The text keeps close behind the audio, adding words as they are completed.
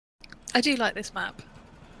I do like this map.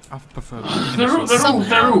 I prefer.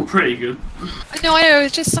 They're all pretty good. I know,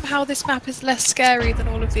 it's just somehow this map is less scary than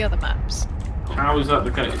all of the other maps. How is that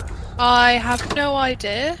the case? I have no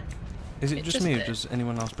idea. Is it just me, or does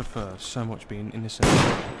anyone else prefer so much being innocent?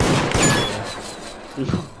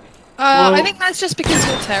 Well, I think that's just because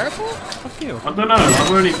you're terrible. Fuck you. I don't know,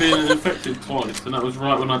 I've only been infected twice, and that was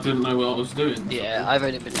right when I didn't know what I was doing. Yeah, I've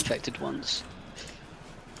only been infected once.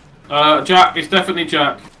 Jack, it's definitely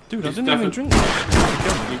Jack. Dude, it's I didn't even drink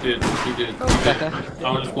You did. Oh, Becca.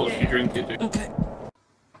 I was just watching you drink it, dude. Okay.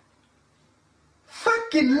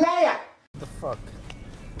 Fucking liar! The fuck?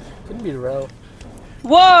 Couldn't be real.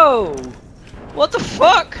 Whoa! What the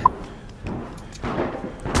fuck?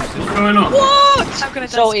 What's going on? What? I'm gonna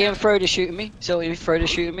Salty and Frodo shooting me. Salty and Frodo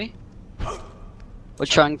shooting me. We're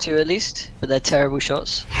trying to at least, but they're terrible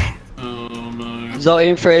shots. Oh no. Salty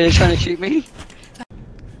and Frodo trying to shoot me.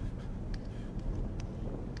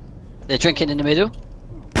 They're drinking in the middle.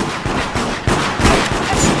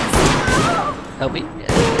 Help me.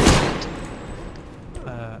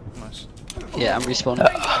 Nice. Yeah, I'm respawning.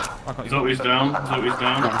 Zoe's down. Zoe's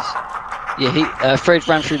down. Nice. Yeah, Fred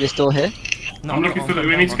ran through this door here. No, I'm looking for the.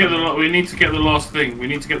 We need to get the. We need to get the last thing. We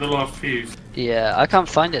need to get the last fuse. Yeah, I can't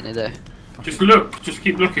find any though. Just look. Just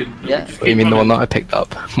keep looking. Yeah. Just What, you mean the one that I picked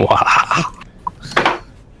up?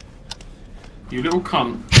 You little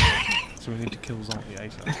cunt. So we need to kill Zombie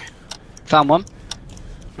ASAP. Found one.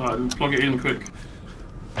 Right, plug it in quick.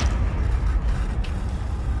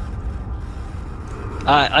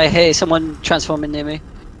 I hear someone transforming near me.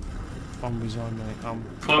 I'm resigned, mate.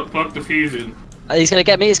 Plug the fuse in. He's gonna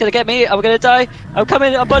get me, he's gonna get me, I'm gonna die. I'm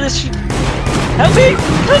coming, I'm on this. Help me!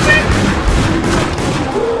 Help me!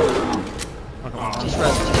 Just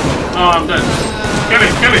run. Oh, I'm dead.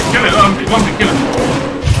 Kill it, Lumpy, kill it.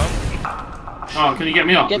 Oh, can you get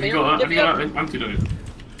me up? Get me Have you up, got get that antidote?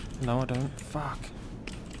 No, I don't. Fuck.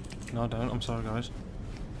 No, I don't. I'm sorry, guys.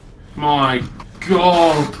 My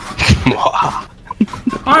God.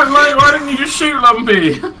 Why didn't you just shoot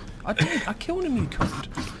Lumpy? I did. I killed him, you cunt.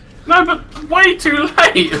 No, but way too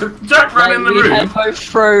late. Jack ran in the We room. had both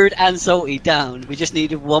Frode and Salty down. We just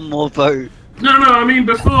needed one more vote. No, I mean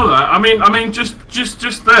before that. I mean just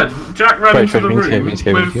then. Jack ran into the room with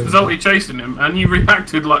Zolty chasing him, and you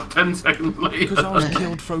reacted like 10 seconds later. Because I was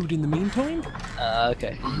killed Frode in the meantime?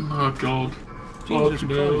 Okay. Oh God. Jesus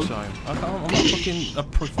Christ, I'm not fucking a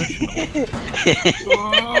professional.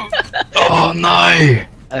 Oh no!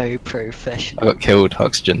 Oh, professional. I got killed.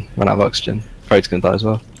 Oxygen. Ran out of oxygen. Frode's gonna die as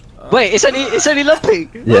well. Wait, it's only Lumpy!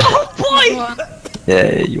 Yeah. Oh boy!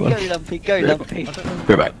 Yeah, you won. Go Lumpy, go Lumpy.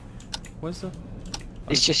 Go back. Where's the...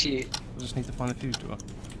 It's just you. I just need to find a fuse, do I?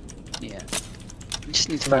 Yeah. We just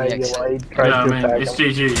need to find the exit. Yeah, I mean, it's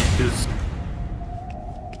GG, because...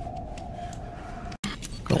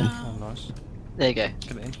 Oh, nice. There you go.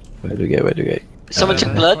 Get it in. Where do we go? Where do we go? Someone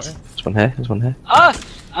took blood. There's one here. There's one here. Ah!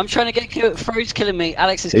 I'm trying to get killed. Frode's killing me.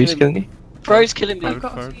 Alex is Who's killing me. killing you? Frode's killing me.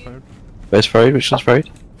 Frode. Where's Frode? Which one's Frode?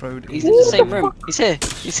 Frode. He's in the same room. He's here.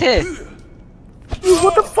 He's here.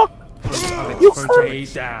 What the fuck? You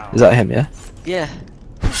down. Is that him? Yeah. Yeah.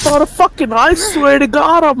 Not a fucking. I swear to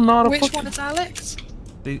God, I'm not a Which fucking. one is Alex?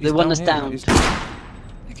 The one that's down.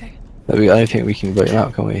 Okay. I don't think we can vote him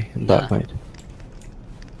out, can we? In dark mode.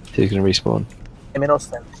 He's gonna respawn. I'm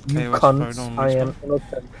innocent. You Okay, what's cunts. going on? I am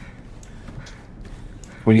innocent.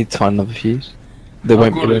 We need to find another fuse. They I've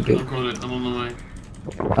won't got be it, able I've got it, I'm on the way.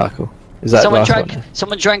 Ah, cool. Is that the last one? Yeah?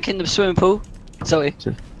 Someone drank in the swimming pool. Sorry.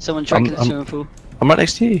 Someone drank in the I'm- swimming pool. I'm right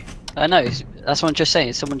next to you. I know. That's what I'm just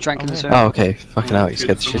saying. Someone drank in the yeah. swimming Oh, pool. okay. Fucking hell, you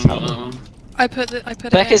scared the shit out of me. I put it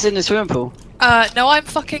Becca's in. in the swimming pool. No, I'm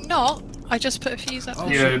fucking not. I just put a fuse up.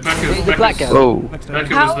 Yeah, The black girl. Oh,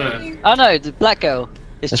 Becca How was are there. you? Oh no, the black girl.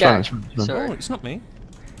 It's that's Jack. fine. That's fine. Sorry. Oh, it's not me.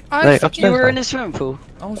 I'm Hey, fucking- You upstairs were in then. the swimming pool.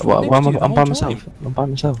 I was Why next am to I? you the I'm by whole myself. time. I'm by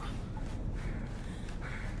myself.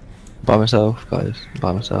 By myself, guys.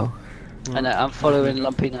 By myself. I know. I'm following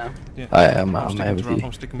Lumpy now. Yeah. I'm sticking here with to Ralph, you.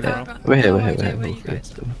 I'm sticking with Yeah, Ralph. but We're here. no We're here. idea We're where here. you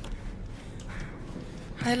guys are.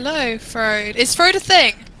 Hello, Frode. Is Frode a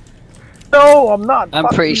thing? No, I'm not. I'm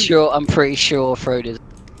Fuck pretty you. sure. I'm pretty sure Frode is.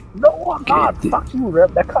 No, I'm not. Fuck you,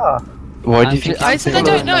 Rebecca. Why do I'm you think? ju- I I'm said I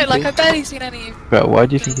following don't know. Lumpy. Like I've barely seen any. Bro, why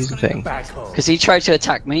do you think he's a thing? Because he tried to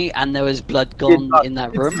attack me and there was blood gone not. in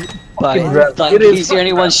that room. fucking But red. like, It is he's the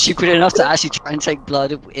only fucking one red. stupid enough to actually try and take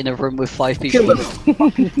blood in a room with 5 people. Kill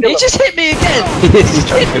him. He just hit me again! He's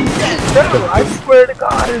trying to kill me. No, I swear to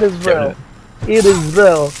God, it is real. It is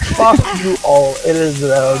real. Fuck you all. It is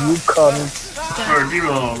real. You cunts. Bro, you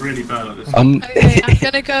are really bad at this. Okay, I'm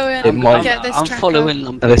gonna go in It and might- get this I'm tracker. following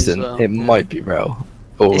Lumpy Listen, as well. it might be real.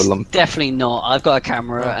 Or It's lump. definitely not. I've got a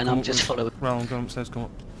camera and I'm Come just on, following. Ralph, I'm going upstairs, come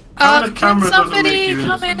up. How the Can camera doesn't make somebody you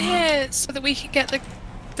come in innocent? here so that we can get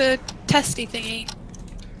the testy thingy?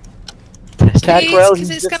 Attack Please, rail, because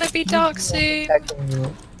it's gonna be dark soon.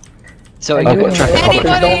 So I've got a tracker.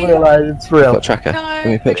 Anybody? Don't realize it's I've real. got a tracker. No, Let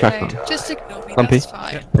me put a tracker okay, on. just ignore me, Lumpy? that's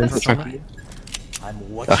fine. Yeah, That's put a tracker. fine.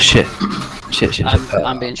 Oh shit. Shit.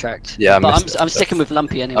 I'm being tracked. Yeah, I but missed it. I'm sticking with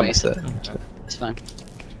Lumpy I anyway, missed so it. it's fine.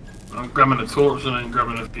 I'm grabbing a torch and then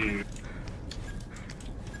grabbing a fuse.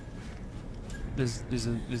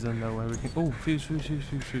 Is there no way we can... Oh, fuse.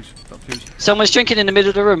 Got fuse. Someone's drinking in the middle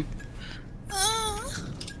of the room.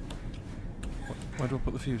 Where do I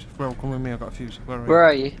put the fuse? Well, come with me, I've got a fuse. Where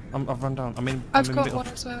are you? I've run down. I'm in I've the got middle. one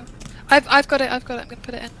as well. I've got it, I'm gonna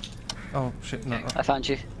put it in. Oh shit, no. I found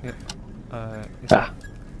you. Yep. Ah,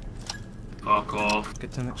 Fuck off.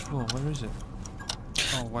 Get to the next floor. Where is it?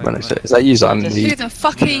 Oh, wait. when is that you, Zime? Who The the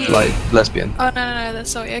fuck are you? like lesbian. Oh no,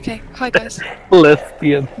 that's sorry, okay. Hi guys.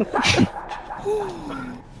 Lesbian.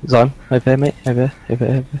 Zime, over here, mate. Over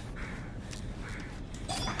here.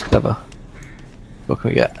 Clever. What can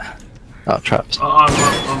we get? Oh, traps.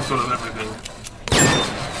 I'm sort of everything.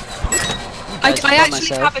 I by actually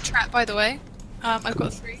myself. have a trap, by the way. I've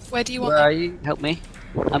got 3. Where do you want Where them? are you? Help me.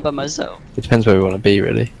 I'm by myself. It depends where we want to be,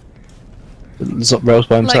 really. Rails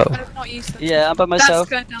by himself. Like, I've not used them. Yeah, I'm by myself.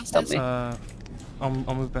 That's going downstairs. me. I'll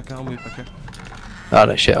move Becca. Oh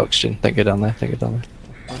no, shit, oxygen. Don't go down there. Where's wrong?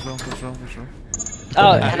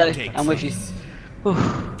 Oh, Okay. hello. I'm with you. Whew.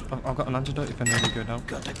 I've got an antidote if any of you go down.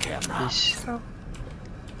 Yes. Oh.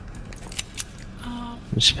 I'm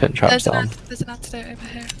just putting traps down. There's an antidote over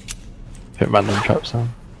here. Putting random traps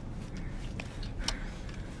down.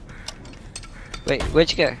 Wait,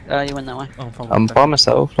 where'd you go? Oh, you went that way. I'm by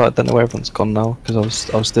myself. Like, I don't know where everyone's gone now because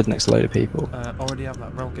I was stood next to a load of people. Already have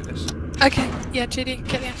that. Rel, get this. Okay, yeah, JD,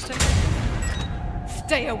 get the antidote.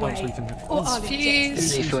 Stay Don't away. sleep in here. Or I'll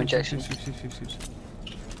Fuse. Lethal injection. Fuse.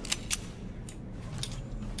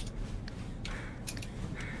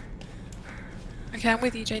 Okay, I'm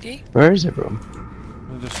with you, JD. Where is everyone?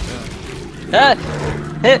 We'll just, Here!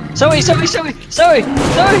 Sorry!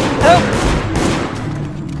 Help!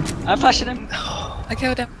 I'm flashing him. I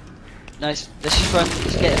killed him. Nice. Let's just run.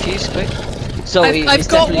 Let's get a fuse quick. Zoe, I've it's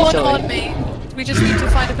got definitely one Zoe. on me. We just need to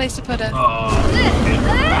find a place to put it. Oh,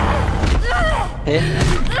 Here.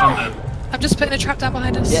 I'm dead. I'm just putting a trap down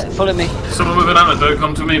behind us. Yeah, follow me. Someone with an antidote,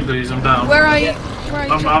 come to me, please. I'm down. Where are you? Where are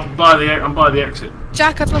you? Jack? I'm by the exit.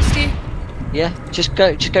 Jack, I've lost you. Yeah, just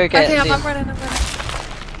go get Okay, it. I'm running.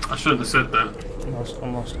 I shouldn't have said that.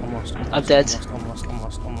 I'm lost. I'm dead. I'm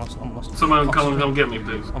lost. Someone come get me,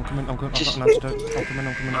 please. I'm coming. I've got Just- an antidote. I'm coming.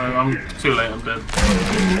 No, I'm too late. I'm dead.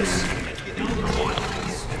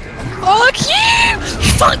 Fuck you!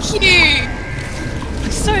 Fuck you!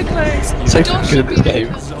 So close. So Don't good at shoot this me.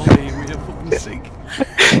 game. Zombie, we are fucking sick.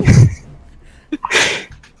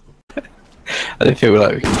 I don't feel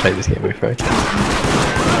like we can play this game with Ray.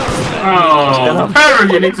 Oh,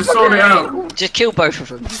 Harry, you need to sort it out. Just kill both of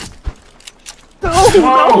them.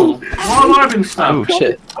 Whoa! Why have I been Oh stabbed?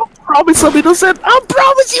 shit. Promise me, innocent. I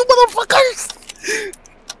promise you, motherfuckers.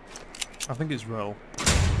 I think it's Rel.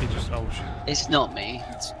 He just. Oh shit. It's not me.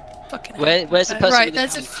 Fucking Where's the person Right, with the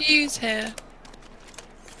there's a camera? fuse here.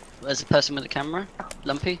 Where's the person with the camera?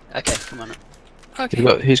 Lumpy? Okay, come on. Okay,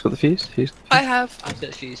 Who's got the fuse? I have. I've got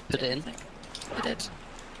the fuse. Put it in. I did.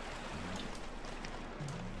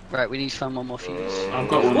 Right, we need to find one more fuse. I've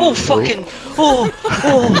got one. Oh fucking! Oh!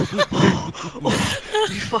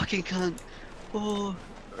 You fucking cunt! Oh!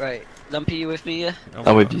 Right, Lumpy, you with me? Yeah.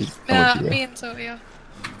 I'm with you. Yeah, I'm with you. me and Zoe are.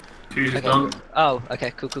 Fuse is Okay. done. Oh,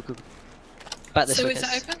 okay, cool. Back this So way. is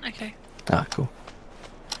it open? Okay. Ah, cool.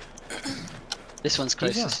 This one's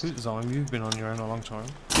closest. Zyme, you've been on your own a long time.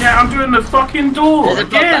 Yeah, I'm doing the fucking door There's a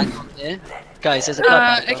blood again. bank on here. Guys, there's a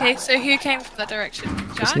blood bank. Okay, so who came from that direction?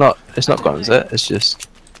 Jack? It's not gone, is it? It's just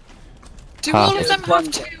Do half. all of them One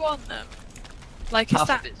have go. 2 on them? Like, is Half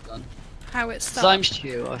that of it's gone. how it starts? Zyme's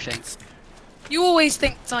chew, I think. You always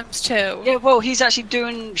think Zyme's chill. Yeah, well, he's actually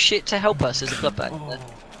doing shit to help us. There's a blood bank. there.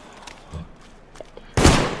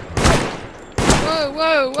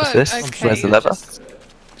 Whoa. What's this? Okay, Where's the lever? just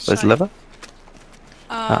Where's the lever?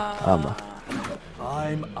 armor.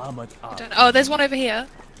 I'm armored I up. don't know. Oh, there's one over here.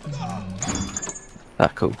 Ah,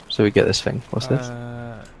 cool. So we get this thing. What's this?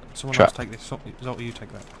 Someone Trap. else take this. Zolty, you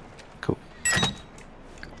take that. Cool.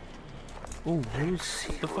 Oh,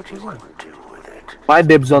 the fuck is that? My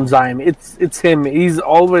dibs on Zyme. It's him. He's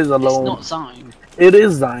always It's alone. not Zyme. It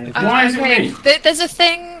is Zyme. Why is it okay. me? There's a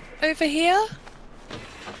thing over here.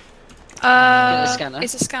 Get the scanner.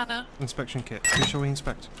 It's a scanner. Inspection kit. Who shall we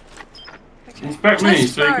inspect? Okay. Inspect me,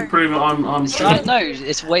 so you can prove that I'm true. No,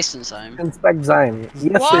 it's wasting time. Inspect Zyme.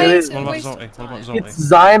 Yes, Why it is is. it What about wasting Zolty? What about time? Zolty?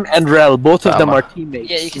 It's Zyme and Rel. Both of them are teammates.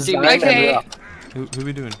 Yeah, you can do Zyme me. and Okay. Rel. Who are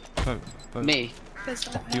we doing? Vote. Me.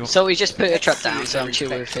 There's no- You- So we just put a trap down, so I'm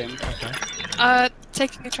chill with him. Okay.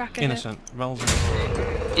 Taking a track in Innocent. Rel's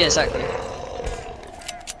Yeah, exactly.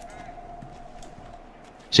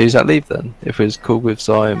 So who's that leave then? If it was cool with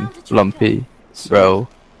Zyme, Lumpy, Rel,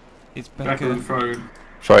 It's Becker Becker. and Frode.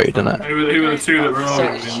 Frode, isn't it? Who were the two that were So-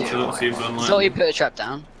 arguing, so that seems unlikely. So you put a trap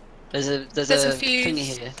down. There's a There's a thingy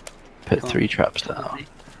fuse. here. Put Come on. 3 traps down.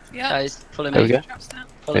 Yeah. Guys, follow There we me. go. Drops down.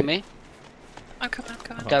 Follow me. I'm coming.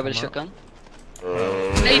 Guy with a shotgun.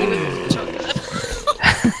 Lady with the shotgun.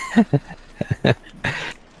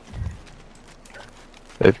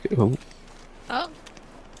 Oh, Oh,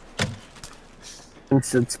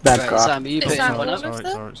 It's Becca. Right, Sam, are you Is putting that one all up? of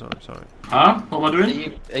them? Sorry. Huh? What am I Are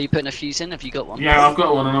doing? you putting a fuse in? Have you got one? Yeah, I've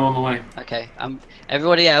got one and I'm on the way. Okay.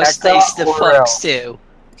 Everybody else Becca stays the or fuck Rel? still.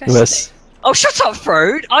 yes. Oh, shut up,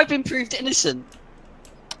 Frode! I've been proved innocent.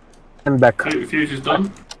 And Becca. The fuse is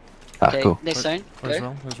done. Ah, Okay, cool. next zone. Where's Go.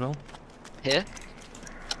 Rel? Where's Rel? Here.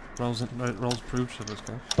 Rel's proved, so let's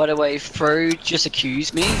go. By the way, Frode just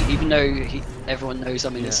accused me, even though everyone knows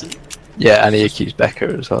I'm innocent. Yeah, and he accused Becca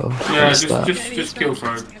as well. Yeah, Missed that. just kill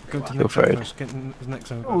Frode. Go to Go next for zone it. first. Get in the next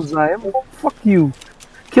zone. Oh, first. Zyme. Fuck you.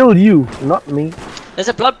 Kill you, not me. There's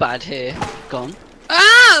a bloodbath here. Gone.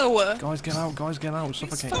 Ow! Guys, get out! Guys, get out!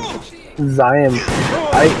 Suffocate! Zyme.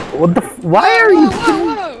 What the why are you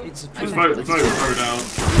killing? Whoa! It's Just vote Frode out.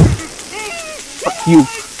 Fuck you.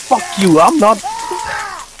 Fuck you. I'm not.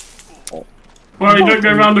 Well, you don't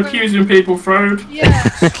go around accusing people, Frode. Yeah.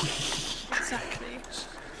 Exactly.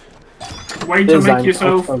 Way to Yes, make I'm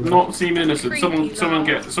yourself awesome. not seem innocent. Creepy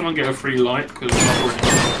Someone get a free light because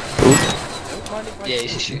Yeah,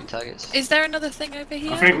 he's just shooting targets. Is there another thing over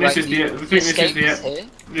here? I think this is the escape is here,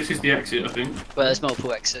 this is the exit. I think. but there's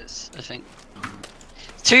multiple exits. I think.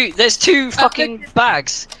 There's two fucking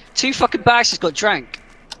bags. 2 fucking bags just got drank.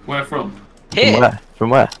 Where from? Here, From where? From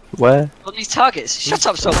where? Where? on these targets. Shut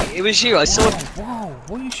up, Salty. It was you. I saw. Whoa!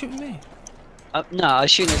 Why are you shooting me? No, I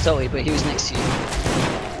was shooting at Salty, but he was next to you.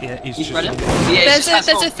 Yeah, he's He's just. running. Yeah, There's just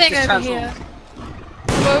a transform, thing just over transform. here.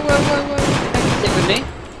 Whoa. Stick with me.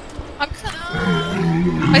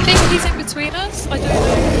 I think he's in between us. I don't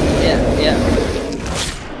know. Yeah.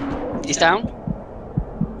 He's down.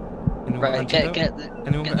 Anyone Right, got antidote? get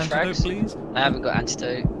Anyone get got the antidote, frags. please? I haven't got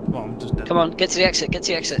antidote. Well, I'm just dead. Come on, get to the exit. Get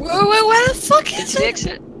to the exit. Whoa, where the fuck Get is to the it?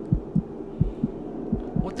 exit.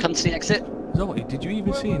 What Come to the exit. Zoe, did you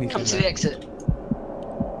even see anything? Come to there? the exit.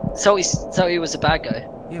 Salty was a bad guy.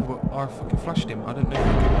 Yeah, but I fucking flashed him. I don't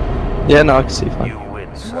know. Yeah, no, I can see fine. Okay,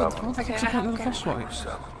 What's the I point of have the flashlight?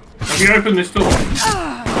 Have you opened this door?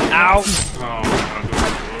 Ow! Oh,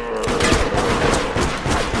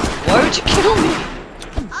 Why would you kill me?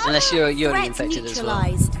 Unless you're only infected as well.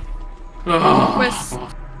 oh, Where's-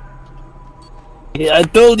 Yeah, I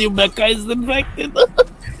told you Becca is infected.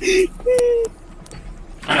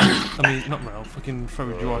 I mean, not Ralph. Fucking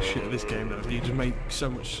Frode, you are shit at this game, though. You just make so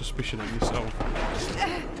much suspicion of yourself.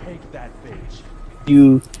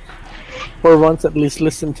 You, for once at least,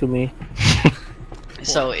 listen to me.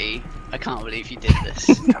 Salty, I can't believe you did this.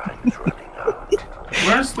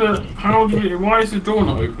 where's the? How do we? Why is the door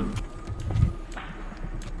not open?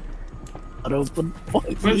 Not open. Fuck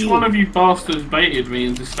Which you. one of you bastards baited me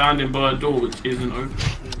into standing by a door which isn't open?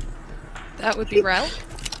 That would be Rel.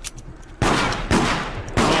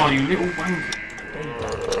 Oh, you little wanker!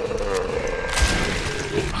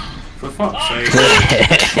 For fuck's sake!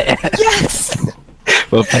 Yes!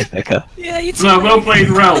 Well played, Becca. Yeah, you No, well played,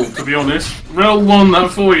 Rel. To be honest, Rel won that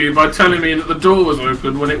for you by telling me that the door was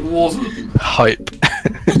open when it wasn't. Hype.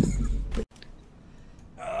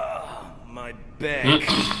 My back.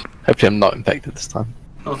 Hopefully I'm not infected this time.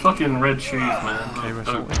 Oh, fucking red shoes, man.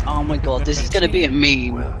 Oh. Oh my god, this is gonna be a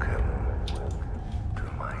meme.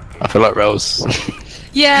 I feel like Rel's.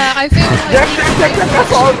 Yeah, I feel like.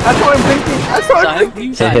 I saw him drinking. I saw him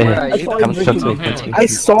drinking. Sam, where are you? Come to me. I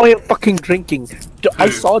saw him fucking drinking. I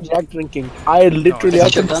saw Jack drinking. I literally, I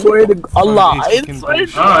Is it can done? swear to Allah. He's I fucking swear.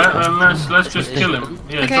 bullshit. Alright, then let's just kill him.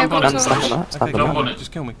 Yeah, Okay, jump on I've him. got Stand on that, stand Okay, on jump that. on it.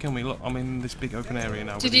 just kill me, kill me. Look, I'm in this big open area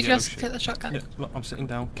now. Did with you the yellow just shit. get the shotgun? Yeah, look, I'm sitting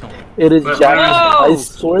down. Kill me. It is Where- Jack. where is I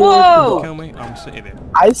it? swear Whoa! to Kill me. I'm sitting in.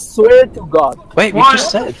 I swear to God. Wait, we Why-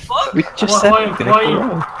 just said. We just said we were gonna kill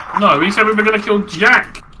Rel. No, we said we were gonna kill Jack!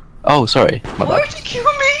 Oh, sorry. My Why bad. would you kill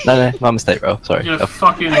me? No, my mistake, Rel. Sorry. You Oh,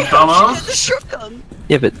 fucking Get dumbass! the shotgun.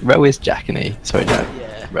 yeah, but Rel is Jack and E. Sorry, Jack.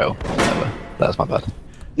 Yeah. Rel. Whatever. That was my bad.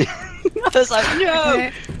 I was like, no.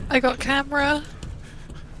 Okay, I got camera.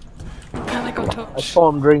 And I got I torch. saw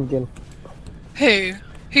him drinking. Who?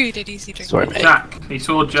 Who did he see drinking? Sorry, mate. Jack. He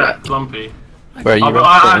saw Jack Lumpy. Where are you?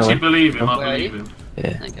 I actually believe him. I believe him.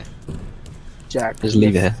 Yeah. Okay. Jack. Just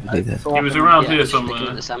leave it here. Leave it. He was around here just looking somewhere.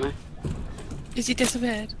 at this ammo. Is he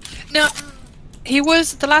disappeared? No, he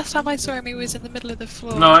was. The last time I saw him, he was in the middle of the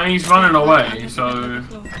floor. No, he's running away. In the So middle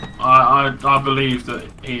of the floor. I believe that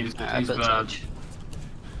he's Alright, bad. charge.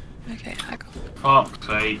 Okay, I got. Fuck's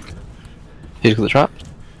sake. Who's got the trap?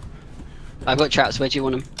 I've got traps. Where do you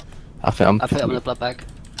want them? I think I put them in the blood bag.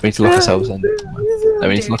 we need to lock ourselves in. No,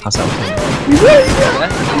 we need to lock ourselves in.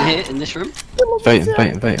 Where? In here, in this room. Vote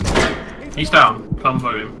him. He's down. Come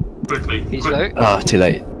vote him quickly. He's Quick. vote. Ah, too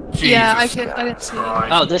late. Yeah, I Jesus didn't see it. Christ.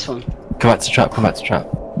 Oh, this one. Come back to trap. Come back to trap.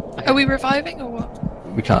 Are we reviving or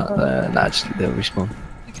what? We can't. Nah, just they'll respawn.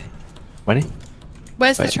 Okay. When he?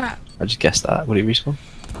 Where's Wait. the trap? I just guessed that. Will he respawn?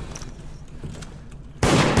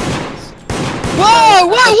 Whoa!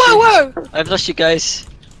 Whoa! Whoa! Whoa! I've lost you guys.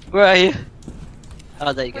 Where are you?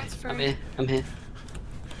 Oh, there you go. Where's I'm Frodo? here. I'm here.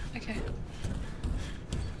 Okay.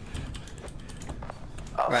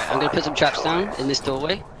 Right, I'm gonna put some traps down in this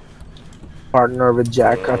doorway. Partner with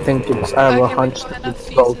Jack. I think it's. I have a Okay, hunch we've got that enough it's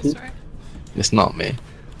fuses, salty. right? It's not me.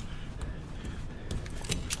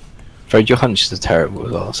 Fred, your hunches are terrible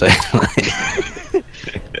as well. So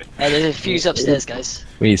There's a fuse upstairs, guys.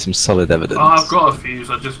 we need some solid evidence. Oh, I've got a fuse.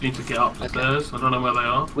 I just need to get up the stairs. I don't know where they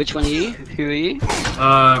are. Which one are you? Who are you?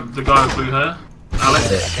 The guy with blue hair.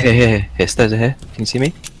 Alex. Here. Stairs are here. Can you see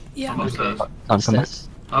me? Yeah. I'm upstairs. Come back. Upstairs.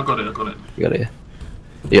 I got it. You got it. Yeah.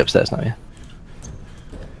 You upstairs now? Yeah.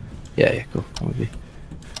 Yeah. Cool. I'm with you.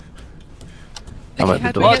 I'm Okay, at how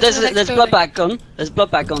the do door. we Oh, get to the there's next blood building? bag gone. There's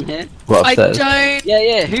blood bag gone here. What I upstairs? don't.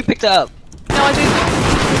 Yeah. Who picked it up? No, I don't.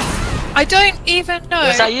 I don't even know.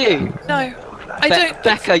 Was that you? No, I don't.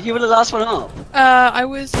 Becca, you were the last one up. I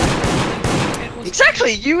was. It wasn't-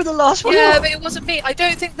 Exactly, you were the last one Yeah, up. but it wasn't me. I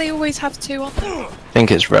don't think they always have two on them. I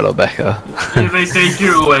think it's Rel or Becca. Yeah, they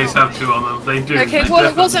do always have two on them. They do. Okay, They well,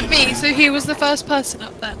 it definitely wasn't do. me, so he was the first person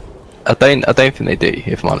up then. I don't think they do,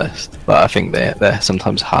 if I'm honest. But I think they're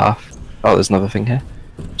sometimes half. Oh, there's another thing here.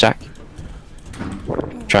 Jack.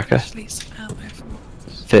 Tracker. At least ammo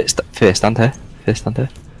for- Fear, stand here. Fear, stand here.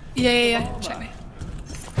 Yeah. Check me.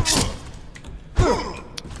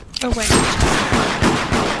 Oh wait.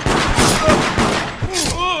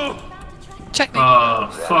 Check me. Oh,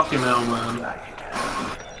 fucking hell, man.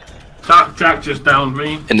 Jack just downed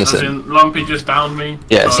me. Innocent. As in, Lumpy just downed me.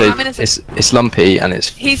 Yeah, so I'm innocent. it's lumpy and it's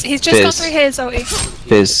He's just gone Fizz. through here, Zolty.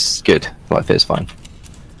 Fear's good. Like Fear's fine.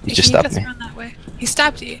 He just stabbed me. Around that way. He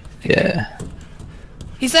stabbed you. Yeah.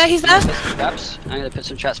 He's there. He's there. Put some traps. I'm gonna put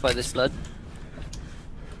some traps by this blood.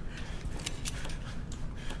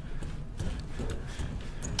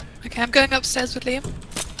 Okay, I'm going upstairs with Liam.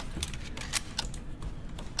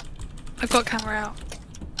 I've got camera out.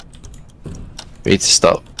 We need to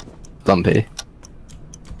stop Lumpy.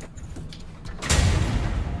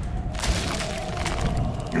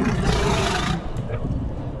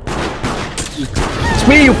 It's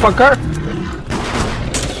me, you fucker!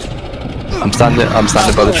 I'm standing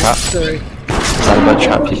by the trap. Standing by the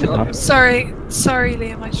trap, you can have. Sorry,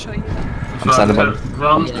 Liam. I shot you. I'm standing by.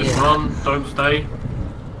 Run, Yeah, just yeah. run, don't stay.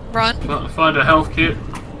 Run. Find a health kit.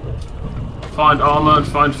 Find armor and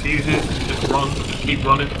find fuses. Just run, just keep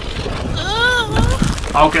running.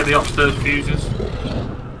 I'll get the upstairs fuses.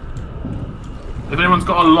 If anyone's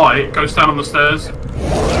got a light, go stand on the stairs. There.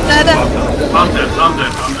 I'm dead.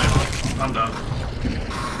 I'm down.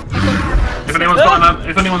 If anyone's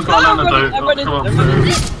got an antidote, I'm running, come I'm running.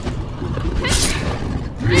 upstairs.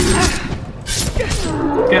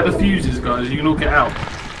 Get the fuses, guys. You can all get out.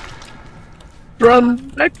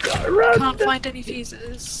 Run! Let go, run! Can't find any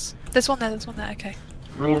fuses. There's one there. Okay.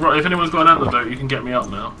 Well, if anyone's got an antidote, you can get me up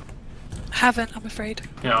now. Haven't. I'm afraid.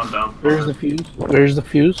 Yeah, I'm down. Where's the fuse? Where's the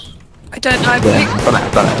fuse? I don't know. I Yeah, think...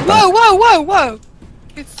 I've done it. Whoa!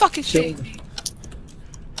 You're fucking shitting me.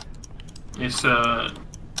 It's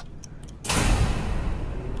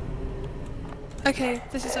Okay,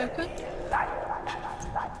 this is open.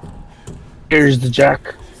 Here's the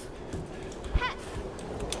Jack.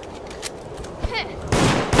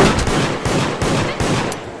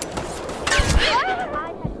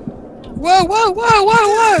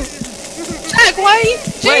 Whoa! Jack, why are you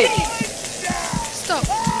Wait. shooting? Stop.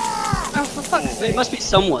 Oh, for fuck's Wait, sake. it must be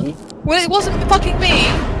someone. Well, it wasn't fucking me.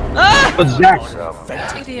 Ah! What's Jack?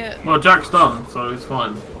 Idiot. well, Jack's done, so it's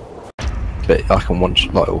fine. But I can one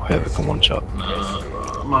shot, like, or whoever can one shot.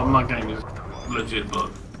 My game is legit,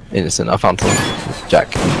 but Innocent. I found one.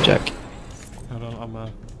 Jack. Hold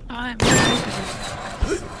on, I'm I'm.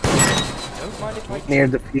 Near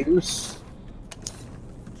the fuse.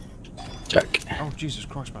 Jack. Oh Jesus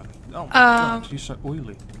Christ, man! Oh my God, you're so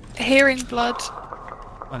oily. Hearing blood.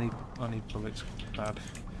 I need bullets. Bad.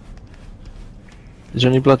 Is there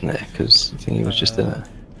any blood in there? Because I think he was just in it.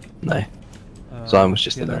 No. Zion was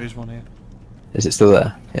just in there. there. Is one here. Is it still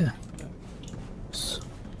there? Yeah.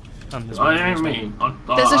 I ain't me.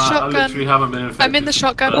 There's a shotgun. I literally haven't been infected. I'm in the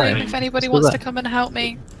shotgun room. If anybody Still wants there. to come and help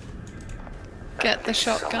me, get the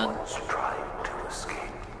shotgun.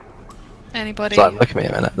 Anybody? Zion, look at me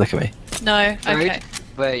a minute. Look at me. No. Okay.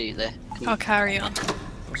 Where are you there? I'll carry on.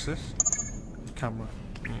 What's this? Camera.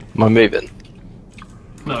 Am I moving?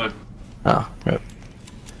 No. Oh, right.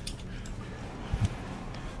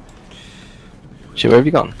 Shit, where have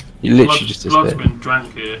you gone? You literally just Blood's disappeared. been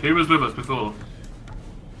drank here. Who was with us before?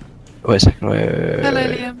 Wait a second, wait. Hello,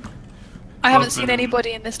 Liam. I haven't seen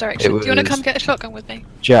anybody in this direction. Do you want to come get a shotgun with me?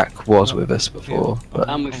 Jack was with us before, but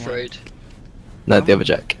I'm with Freud. no, the other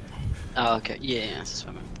Jack. Oh, okay. Yeah, that's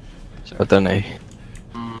what I meant. I don't know.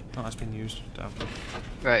 Oh, that's been used. Damn.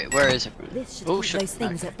 Right, where is everyone? This should Oh, keep shit. those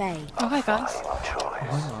things at bay. Oh, hi guys.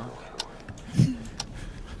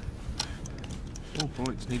 Oh,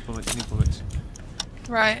 bullets! Need bullets! Need bullets!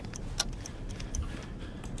 Right.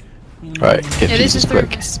 Right, get Yeah, this is fuses the room.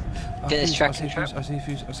 quick. Get this track. I see a fuse! I see a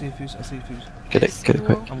fuse! I see a fuse! I see a fuse! Get it quick.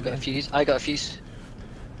 I'm Got a getting. fuse. I got a fuse.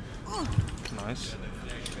 Nice.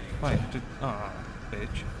 Wait,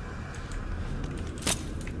 bitch.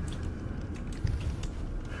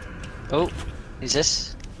 Oh, is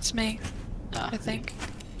this? It's me, Ah. I think.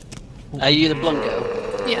 Are you the blonde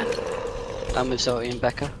girl? Yeah. I'm with Zoe and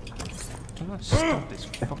Becca. Can I stop this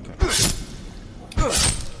fucker?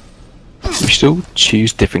 We still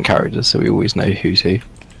choose different characters so we always know who's who. Do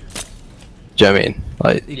you know what I mean?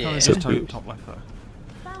 Like, You Yeah. can't so just we- top left though.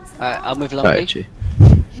 Alright, I'm with no, Lumpy. actually,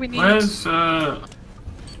 We need. Where's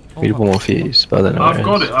we need one more fuse, but I don't know where I've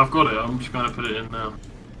got is. it. I've got it. I'm just going to put it in now.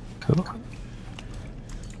 Cool.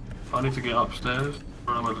 I need to get upstairs.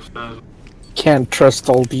 I'm at the stairs. Can't trust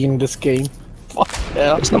Aldi in this game. Fuck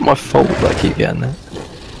yeah. It's not my fault that I keep getting it.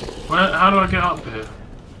 Where? How do I get up here?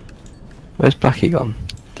 Where's Blackie gone?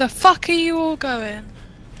 The fuck are you all going?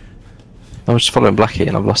 I was just following Blackie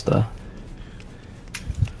and I've lost her.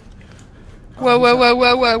 Whoa, whoa, whoa,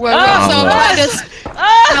 whoa, whoa, whoa, Ah! whoa! Someone behind us!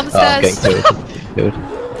 Oh, I'm Downstairs! getting killed.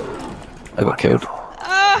 I got killed.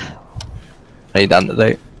 I need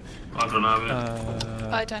antidote. I don't have it.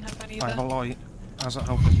 I don't have any I have a either. light. How's that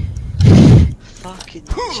helping? Fucking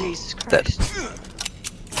Jesus Dead. Christ.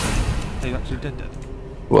 Are you actually dead?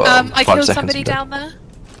 Well, I 5 killed seconds somebody I'm dead. down there.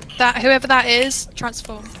 That whoever that is,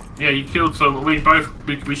 transform. Yeah, you killed someone.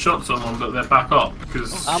 We shot someone, but they're back up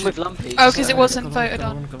because. I'm with Lumpy. Oh, because so- it wasn't voted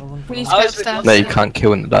on. We need to I go was with upstairs. No, you can't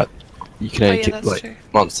kill in the dark. You can Oh, only yeah, kill, that's like, true.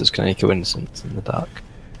 monsters can only kill innocents in the dark.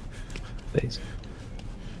 Please.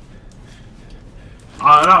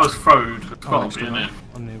 That was Frode. It Oh, can't be in it.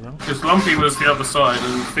 I'm near wrong. Because Lumpy was the other side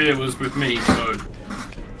and Fear was with me, so.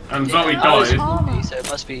 And Zoe I was died. with Lumpy, so it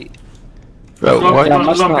must be. Bro, Lumpy, why?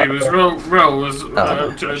 must Lumpy not- was Rel was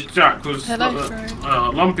Oh. Jack was Hello,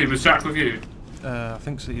 Frode. Lumpy was Jack with you. I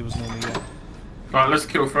think so. He was near me. Yeah. Right, let's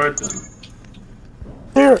kill Frode then.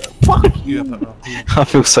 Here, fuck You you. have that, Ralph. I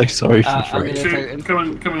feel so sorry for I'm Freud. gonna- vote him.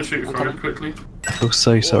 Shoot, come and shoot Frode quickly. I feel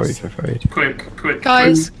so sorry for Freud. Quick.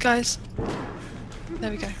 Guys.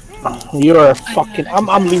 There we go. You're a fucking. I'm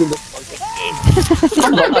leaving this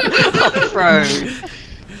fucking game. Bro.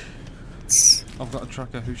 I've got a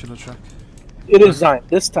tracker. Who should I track? It is Zion.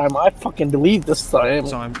 This time I fucking believe this time.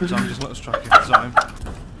 Zyme, just let us track it. Zyme,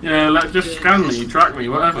 Yeah, just scan me, track me,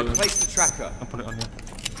 whatever. Place the tracker. I'll put it on you.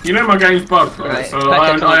 You know my game's bugged, right? Right, So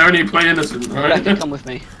Becca, come I on. only play innocent, right? Becca, come with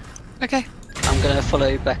me. Okay. I'm gonna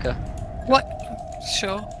follow Becca. What?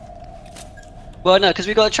 Sure. Well, no, because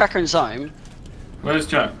we got a tracker in Zyme. Where's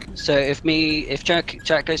Jack? So if Jack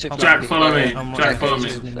goes with Jack, Lumpy, follow me. I'm Jack, right. follow me.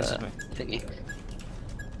 Just needs to be. Thingy.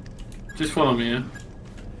 Just follow me, yeah?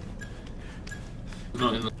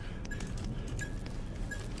 Not in the...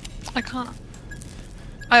 I can't.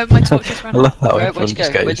 My torch is I running. love that way Where'd everyone you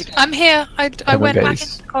just go? Where'd goes. you go? I'm here. I Everyone went back goes.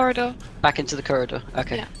 into the corridor. Back into the corridor.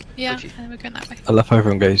 Okay. Yeah. Yeah. Would you? And then we're going that way. I love how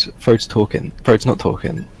everyone goes, Freud's talking. Freud's not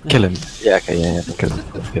talking. Kill him. Yeah, okay, yeah, because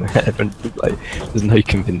everyone, like, there's no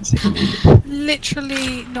convincing.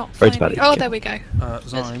 Literally not Freud's finding. about it. Oh, there we go.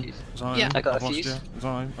 Zyme, fuse. Zyme, Yeah. I got a I've lost fuse. you.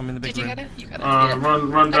 Zyme, I'm in the big Did you room. get it? You got it. Yeah.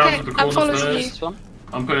 Run down Okay, to the I'm corner following stairs. you. This one.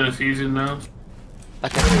 I'm putting a fuse in now.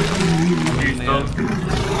 Okay. Fuse done.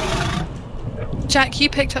 Jack, you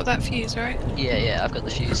picked up that fuse, right? Yeah, I've got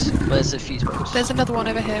the fuse. Where's the fuse box? There's another one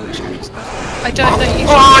over here which I just got. I don't know you.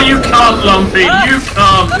 Oh, you can't, Lumpy! You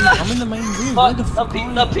can't! I'm in the main room. Where the fuck?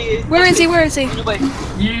 Lumpy. Where is he? Where is he?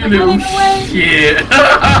 You little shit!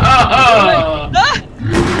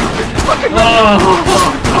 fucking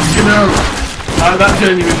hell. That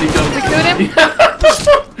genuinely does. We killed him?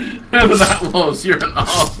 Whoever that was, you're an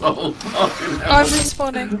arsehole. Fucking hell. I'm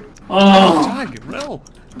respawning. Oh, Tag, Rel.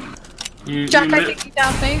 Jack, I think you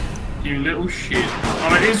downed me. You little shit.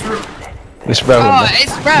 Oh, it is. It's Rel. Oh,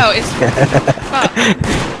 it's Rel. It's.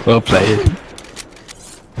 Fuck. Well played.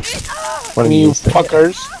 One of You you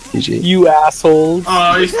fuckers. GG. You assholes.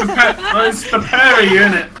 Oh, it's the pair of you,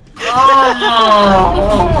 innit? Oh.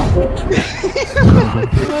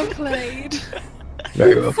 Well played.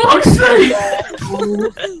 Very well. Fuck's sake!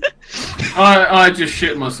 I just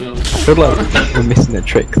shit myself. I feel like we're missing a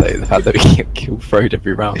trick though, the fact that we get kill Frode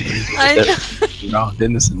every round. I know. Round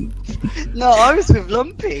innocent. No, I was with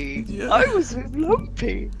Lumpy. I was with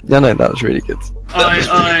Lumpy. Yeah, no, that was really good.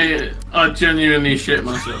 I genuinely shit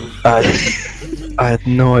myself. I had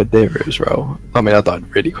no idea it was Rel. I mean, I died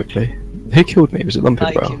really quickly. Who killed me? Was it Lumpy,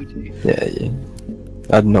 I bro? killed you. Yeah, yeah.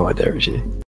 I had no idea it was you.